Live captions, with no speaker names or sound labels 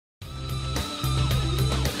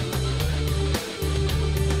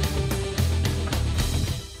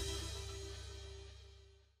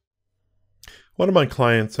One of my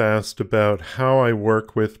clients asked about how I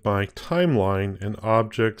work with my timeline and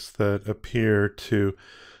objects that appear to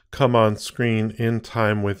come on screen in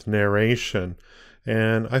time with narration.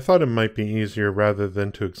 And I thought it might be easier, rather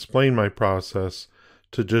than to explain my process,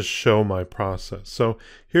 to just show my process. So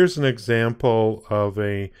here's an example of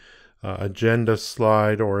a agenda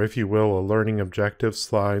slide, or if you will, a learning objective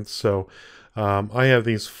slide. So I have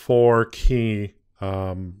these 4 key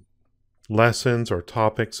lessons or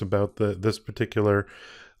topics about this particular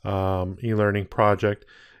e-learning project,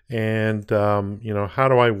 and how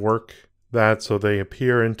do I work that so they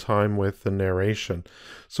appear in time with the narration.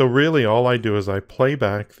 So really all I do is I play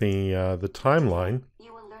back the timeline.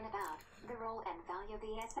 You will learn about the role and value of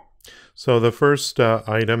the So the first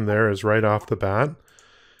item there is right off the bat,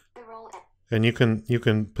 and you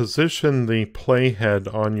can position the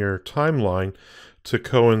playhead on your timeline to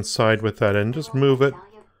coincide with that and just move it,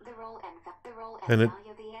 and it,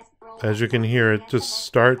 as you can hear, it just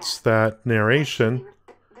starts that narration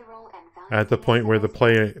at the point where the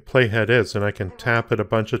playhead is, and I can tap it a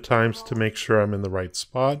bunch of times to make sure I'm in the right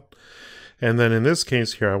spot. And then in this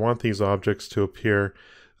case here, I want these objects to appear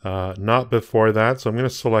not before that, so I'm going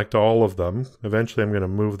to select all of them. Eventually I'm going to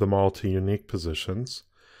move them all to unique positions,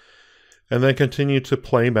 and then continue to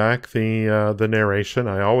play back the narration.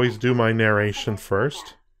 I always do my narration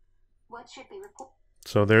first.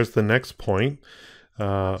 So there's the next point.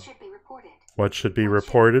 What should be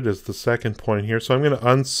reported is the second point here. So I'm going to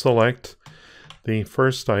unselect the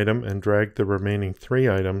first item and drag the remaining 3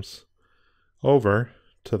 items over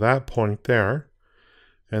to that point there,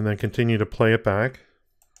 and then continue to play it back.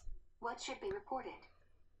 What should be reported?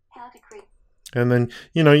 How to create. And then,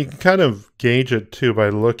 you can kind of gauge it too by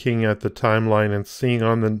looking at the timeline and seeing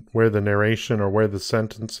on where the narration or where the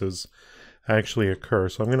sentences actually occur.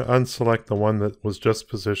 So I'm going to unselect the one that was just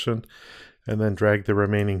positioned and then drag the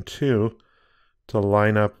remaining 2 to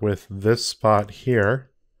line up with this spot here.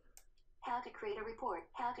 How to create a report.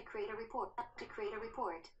 How to create a report. How to create a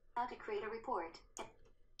report. How to create a report.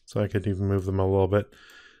 So I could even move them a little bit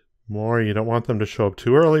more. You don't want them to show up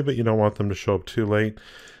too early, but you don't want them to show up too late.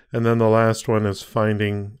 And then the last one is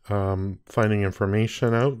finding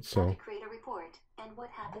information out. So how to create a report and what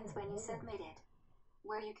happens when you submit it.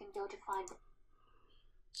 Where you can go to find.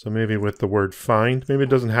 So maybe with the word find, maybe it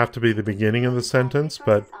doesn't have to be the beginning of the sentence,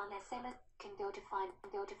 but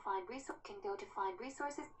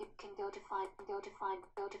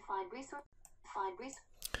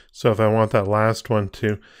so if I want that last one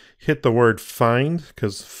to hit the word find,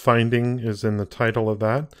 because finding is in the title of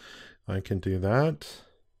that, I can do that.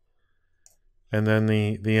 And then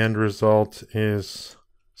the end result is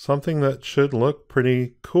something that should look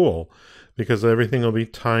pretty cool, because everything will be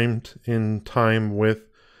timed in time with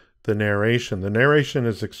the narration. The narration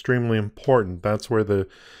is extremely important. That's where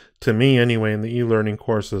to me anyway, in the e-learning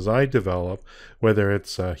courses I develop, whether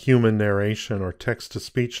it's human narration or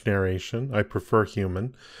text-to-speech narration, I prefer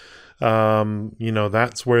human.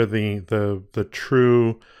 That's where the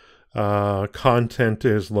true content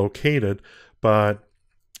is located. But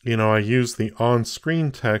I use the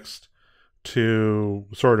on-screen text to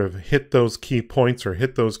sort of hit those key points or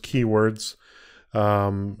hit those keywords,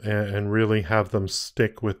 and really have them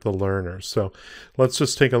stick with the learner. So let's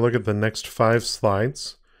just take a look at the next 5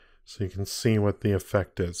 slides so you can see what the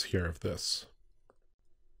effect is here of this.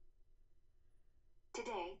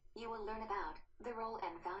 Today, you will learn about the role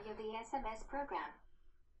and value of the SMS program.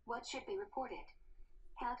 What should be reported?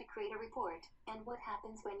 How to create a report, and what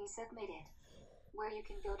happens when you submit it. Where you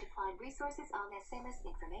can go to find resources on SMS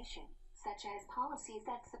information, such as policies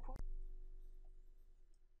that support.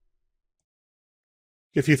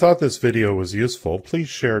 If you thought this video was useful, please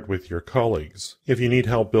share it with your colleagues. If you need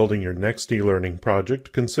help building your next e-learning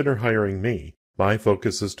project, consider hiring me. My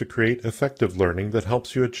focus is to create effective learning that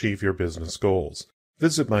helps you achieve your business goals.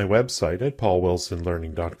 Visit my website at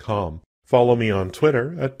paulwilsonlearning.com. Follow me on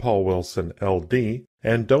Twitter at paulwilsonld,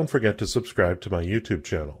 and don't forget to subscribe to my YouTube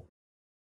channel.